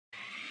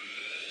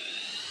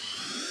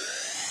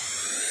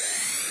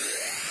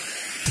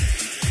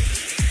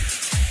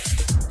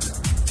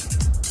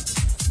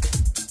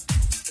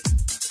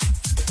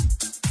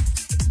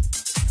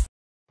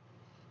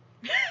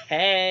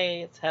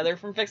Heather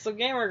from Pixel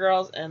Gamer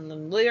Girls and the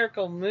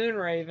Lyrical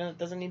Moonraven. It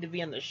doesn't need to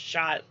be in the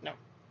shot. No.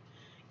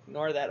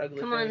 Ignore that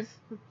ugly Come face.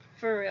 on.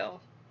 For real.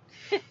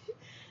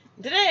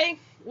 Today,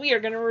 we are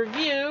going to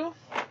review...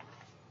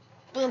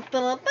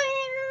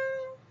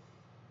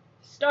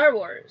 Star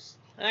Wars.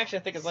 Actually,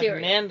 I think it's Cereal.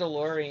 like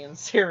Mandalorian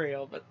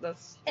cereal, but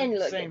that's And the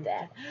look same. at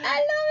that. I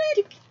love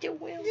it.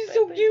 He's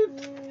so cute.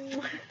 He's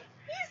so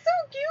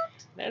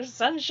cute. There's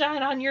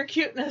sunshine on your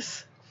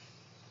cuteness.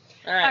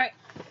 Alright,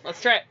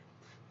 let's try it.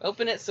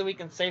 Open it so we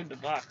can save the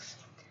box.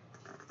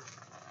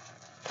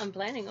 I'm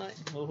planning on it.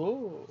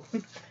 Ooh.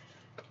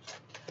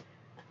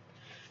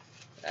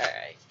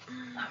 Alright.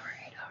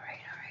 Alright.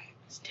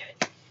 Let's do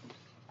it.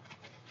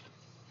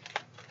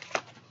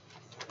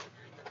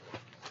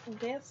 I'm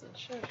dancing,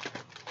 sure.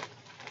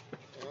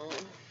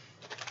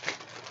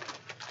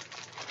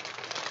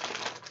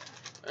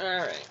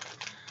 Alright.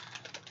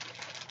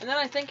 And then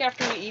I think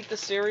after we eat the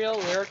cereal,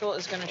 Lyrical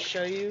is going to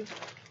show you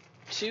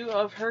 2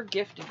 of her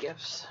gifty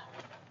gifts.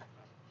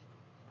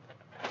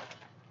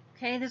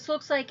 Okay, this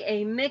looks like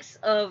a mix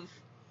of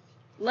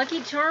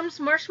Lucky Charms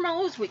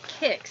marshmallows with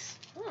Kix.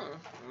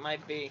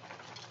 Might be.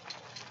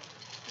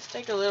 Just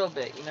take a little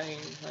bit, you know, you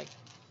like...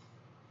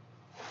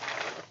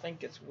 I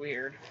think it's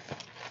weird.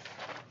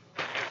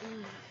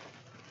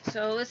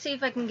 So let's see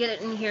if I can get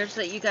it in here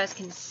so that you guys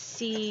can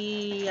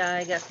see.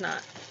 I guess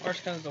not.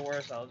 Worst comes to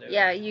worst, I'll do it.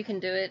 Yeah, you can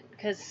do it,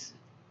 because...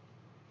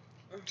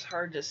 It's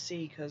hard to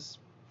see, because...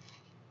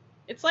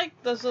 It's like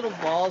those little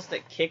balls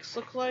that Kix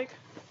look like.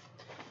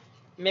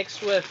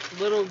 Mixed with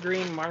little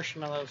green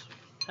marshmallows.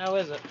 How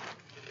is it?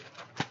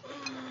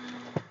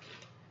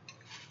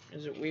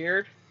 Is it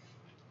weird?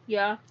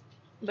 Yeah,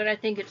 but I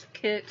think it's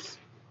Kix.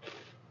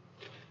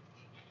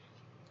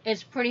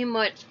 It's pretty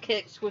much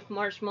Kix with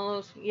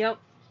marshmallows. Yep.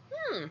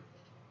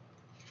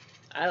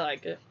 I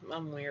like it.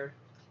 I'm weird.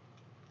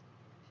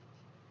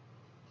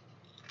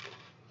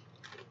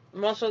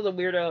 I'm also the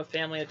weirdo of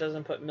family that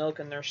doesn't put milk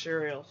in their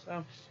cereal,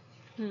 so...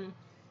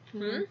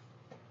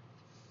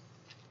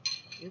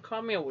 You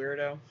call me a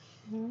weirdo.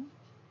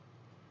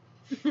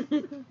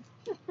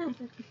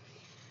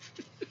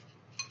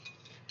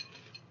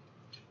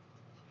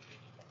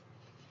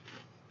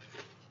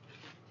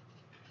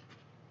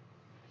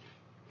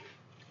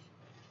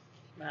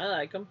 I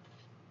like them.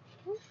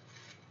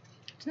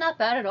 It's not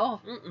bad at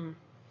all.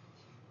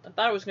 I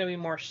thought it was going to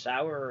be more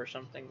sour or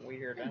something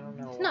weird. I don't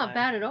know It's why. not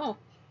bad at all.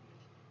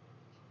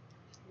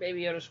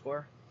 Baby Yoda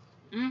score.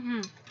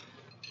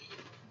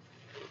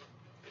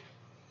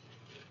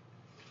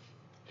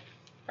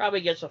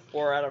 Probably gets a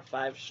 4 out of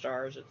 5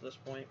 stars at this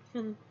point.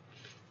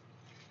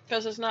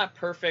 Because it's not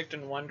perfect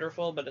and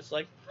wonderful, but it's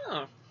like,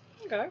 oh,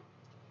 okay.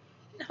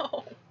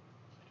 No.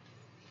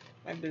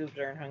 My boobs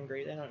aren't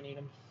hungry. They don't need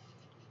them.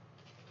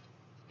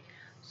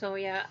 So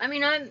yeah, I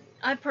mean,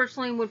 I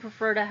personally would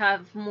prefer to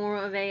have more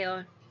of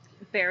a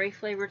berry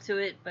flavor to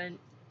it, but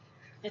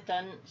it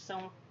doesn't,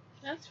 so...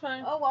 That's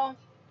fine. Oh well.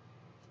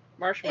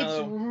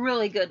 Marshmallow. It's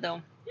really good,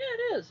 though. Yeah,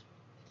 it is.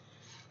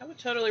 I would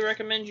totally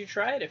recommend you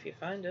try it if you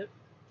find it.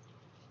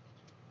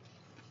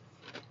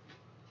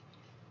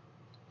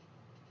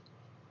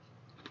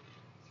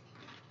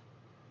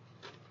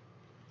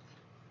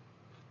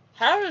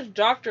 How does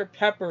Dr.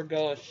 Pepper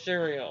go with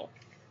cereal?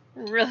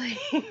 Really,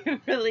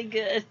 really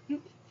good.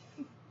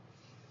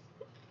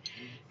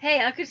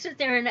 Hey, I could sit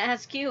there and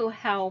ask you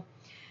how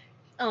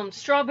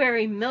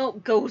strawberry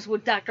milk goes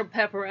with Dr.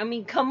 Pepper. I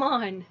mean, come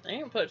on. I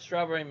didn't put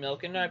strawberry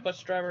milk in it. I put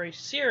strawberry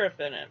syrup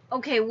in it.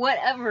 Okay,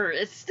 whatever.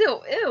 It's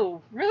still,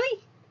 ew.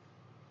 Really?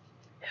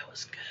 It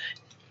was good.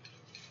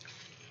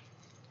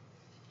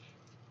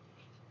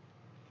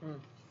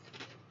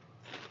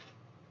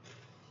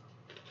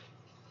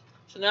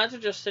 So now they're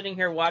just sitting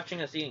here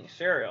watching us eating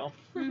cereal.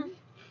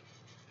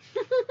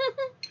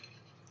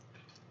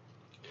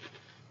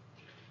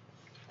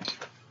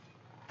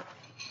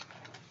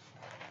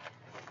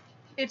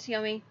 It's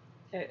yummy.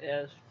 It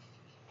is.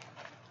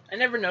 I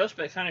never noticed,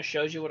 but it kind of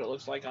shows you what it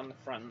looks like on the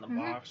front of the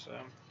box, so...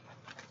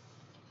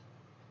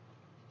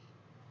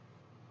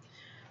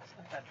 It's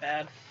not that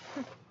bad.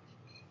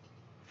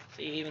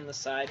 See, even the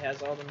side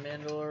has all the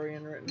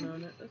Mandalorian written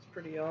on it. That's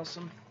pretty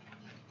awesome.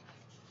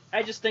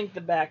 I just think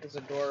the back is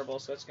adorable,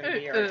 so it's gonna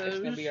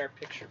be our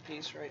picture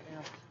piece right now.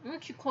 Why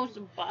don't you close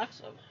the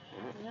box up?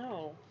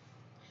 No.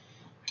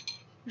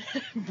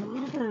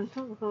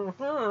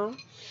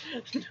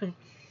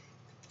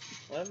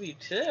 Love you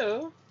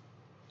too.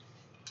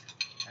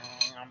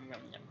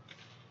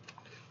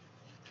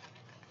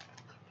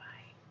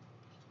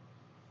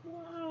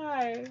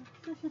 Why?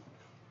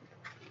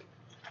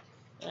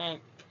 Hey,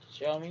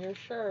 show me your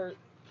shirt.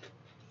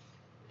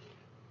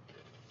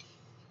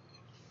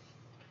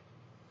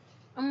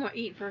 I'm gonna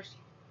eat first.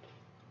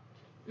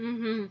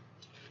 Yep.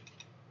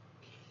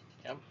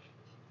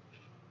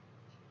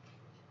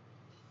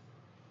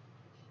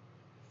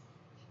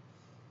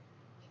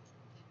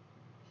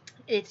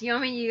 It's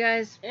yummy, you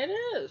guys. It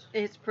is.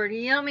 It's pretty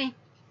yummy.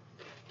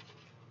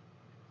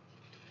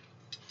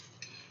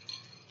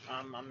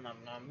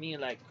 Me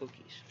like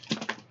cookies.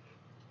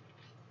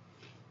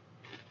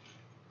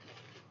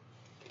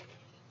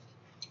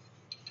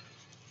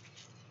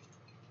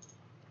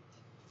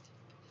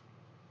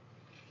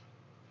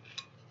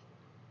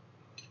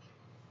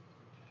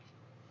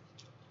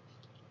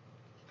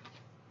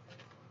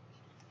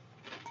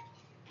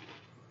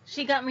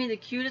 She got me the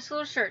cutest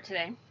little shirt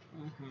today.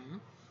 Mm-hmm.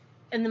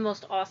 And the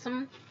most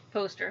awesome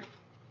poster.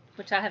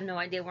 Which I have no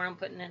idea where I'm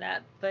putting it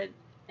at. But,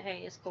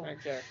 hey, it's cool. Right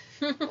there.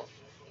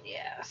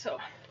 Yeah, so...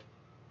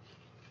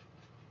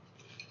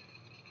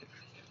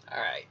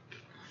 Alright.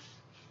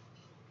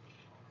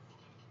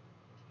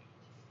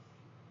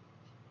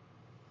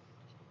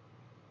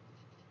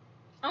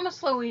 I'm a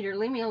slow eater.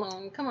 Leave me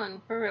alone. Come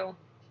on, for real.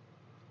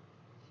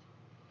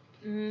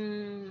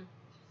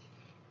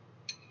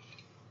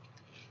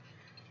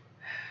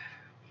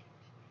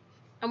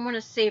 I'm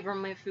gonna savor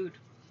my food.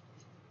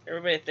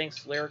 Everybody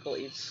thinks Lyrical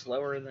eats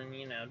slower than,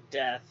 you know,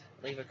 death.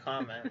 Leave a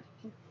comment.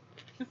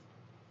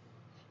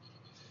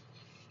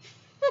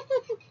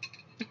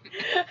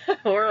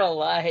 We're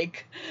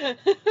alike.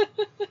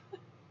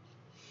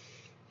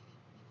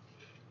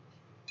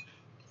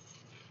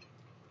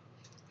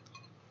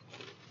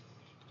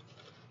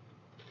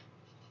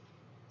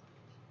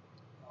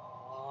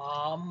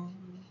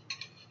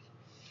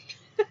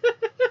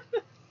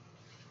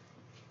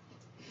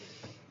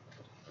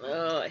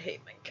 Oh, I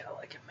hate my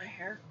cowlick in my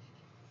hair.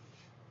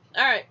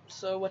 Alright,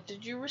 so what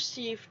did you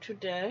receive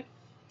today?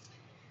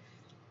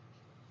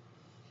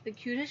 The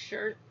cutest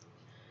shirt.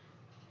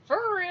 For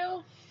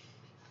real?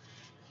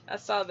 I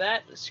saw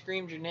that and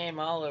screamed your name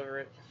all over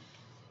it.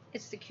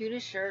 It's the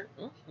cutest shirt.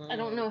 Mm-hmm. I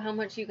don't know how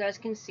much you guys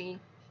can see.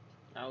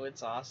 Oh,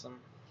 it's awesome.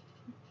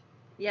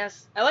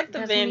 Yes. I like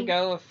the Van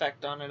Gogh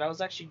effect on it. I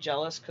was actually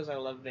jealous because I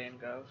love Van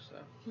Gogh,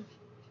 so.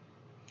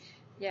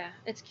 Yeah,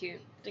 it's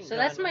cute. So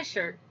that's my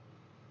shirt.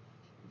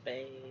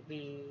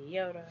 Baby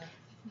Yoda.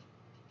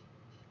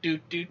 Do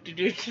do do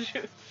do do.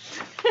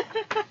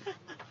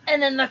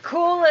 And then the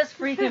coolest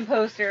freaking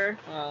poster.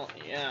 Well,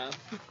 yeah.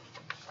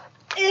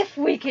 If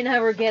we can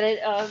ever get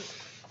it up.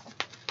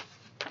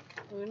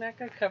 We're not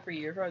gonna cover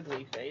your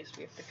ugly face.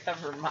 We have to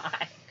cover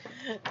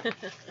mine.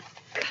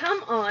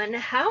 Come on,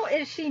 how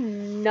is she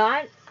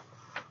not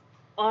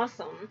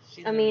awesome?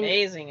 She's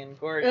amazing and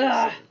gorgeous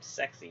and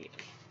sexy.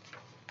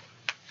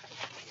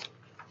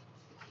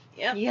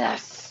 Yep.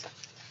 Yes.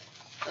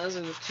 Those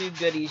are the two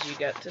goodies you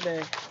got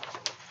today.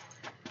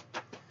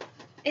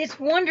 It's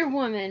Wonder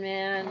Woman,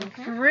 man.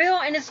 Mm-hmm. For real?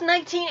 And it's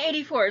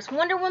 1984. It's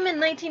Wonder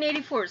Woman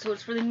 1984, so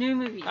it's for the new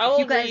movie. How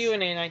old were you in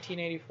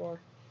 1984?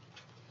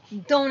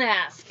 Don't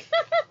ask.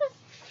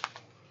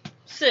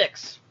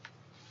 6.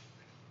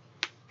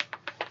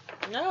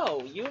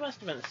 No, you must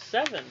have been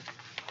 7.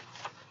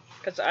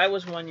 Because I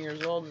was 1 year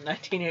old in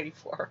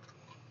 1984.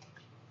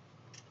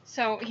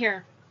 So,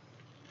 here.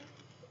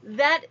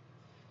 That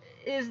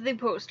is the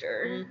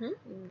poster. Mm-hmm.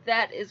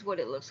 That is what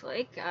it looks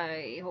like.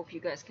 I hope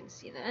you guys can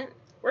see that.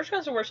 Worst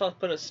comes to worst, I'll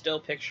put a still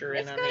picture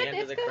in on the end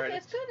of the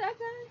credits. It's good. I got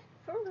it.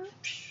 For real.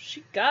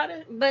 She got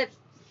it. But,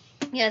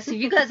 yes, if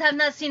you guys have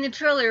not seen the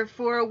trailer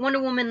for Wonder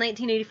Woman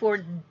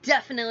 1984,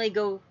 definitely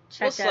go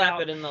check that out. We'll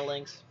slap it in the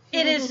links.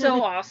 It is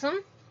so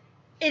awesome.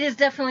 It is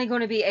definitely going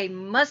to be a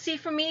must-see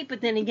for me,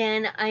 but then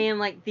again, I am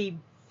like the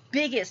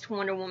biggest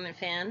Wonder Woman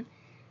fan.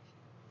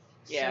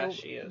 Yeah, so,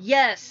 she is.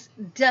 Yes,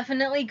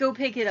 definitely go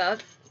pick it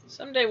up.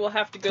 Someday we'll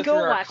have to go through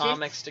our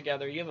comics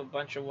together. You have a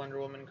bunch of Wonder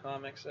Woman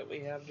comics that we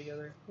have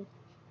together.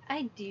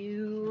 I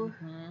do.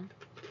 Mm-hmm.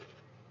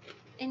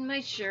 In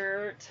my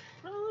shirt.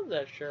 I love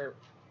that shirt.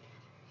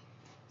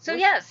 So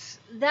yes,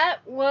 that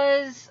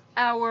was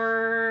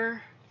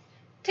our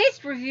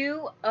taste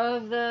review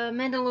of the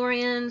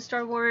Mandelorian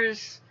Star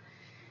Wars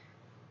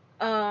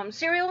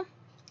cereal.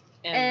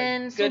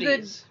 And some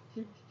goodies.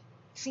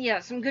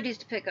 Some goodies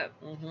to pick up.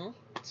 Mm-hmm.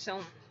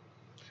 So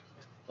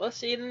we'll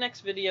see you in the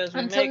next videos.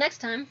 Until next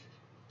time.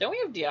 Don't we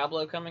have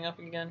Diablo coming up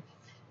again?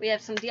 We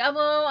have some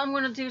Diablo. I'm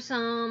going to do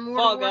some World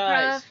Fall of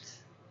Warcraft. Guys.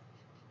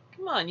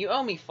 Come on, you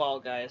owe me Fall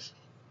Guys.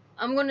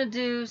 I'm going to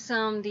do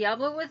some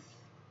Diablo with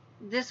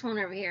this one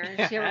over here.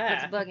 See how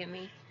it keeps bugging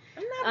me.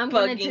 I'm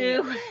going to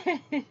do...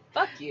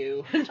 Fuck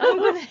you. I'm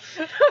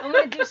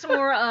going to do some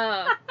more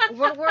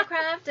World of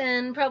Warcraft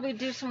and probably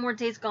do some more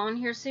Days Gone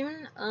here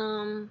soon.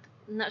 I'm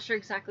not sure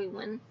exactly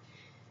when.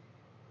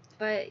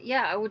 But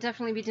yeah, I will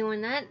definitely be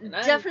doing that.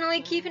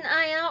 Definitely keep an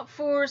eye out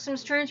for some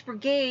Strange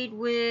Brigade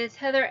with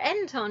Heather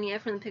and Tanya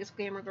from the Pixel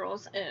Gamer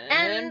Girls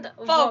and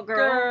Vault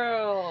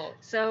Girl.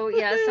 So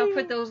yes, I'll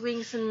put those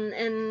links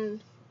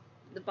in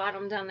the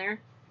bottom down there.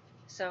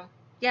 So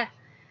yeah.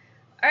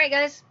 Alright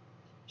guys.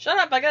 Shut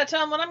up, I gotta tell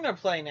them what I'm gonna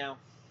play now.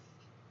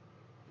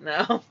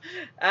 No.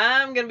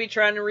 I'm gonna be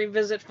trying to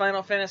revisit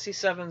Final Fantasy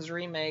VII's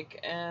remake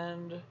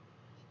and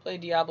play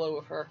Diablo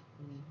with her.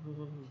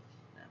 No.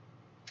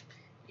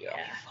 Yeah.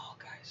 Fall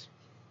Guys.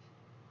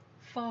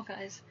 Fall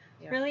Guys.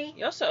 Yeah. Really?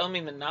 You also owe me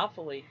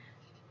Monopoly.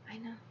 I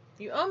know.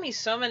 You owe me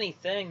so many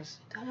things.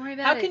 Don't worry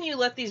about it. How can you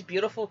let these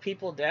beautiful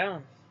people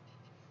down?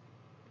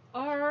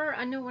 Or,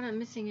 I know what I'm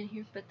missing in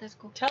here, but that's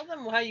cool. Tell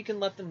them how you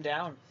can let them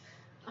down.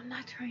 I'm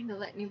not trying to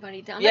let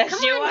anybody down. Yes,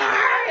 Come you on.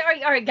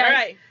 are! All right, guys. All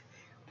right.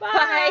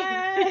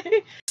 Bye!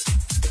 Bye.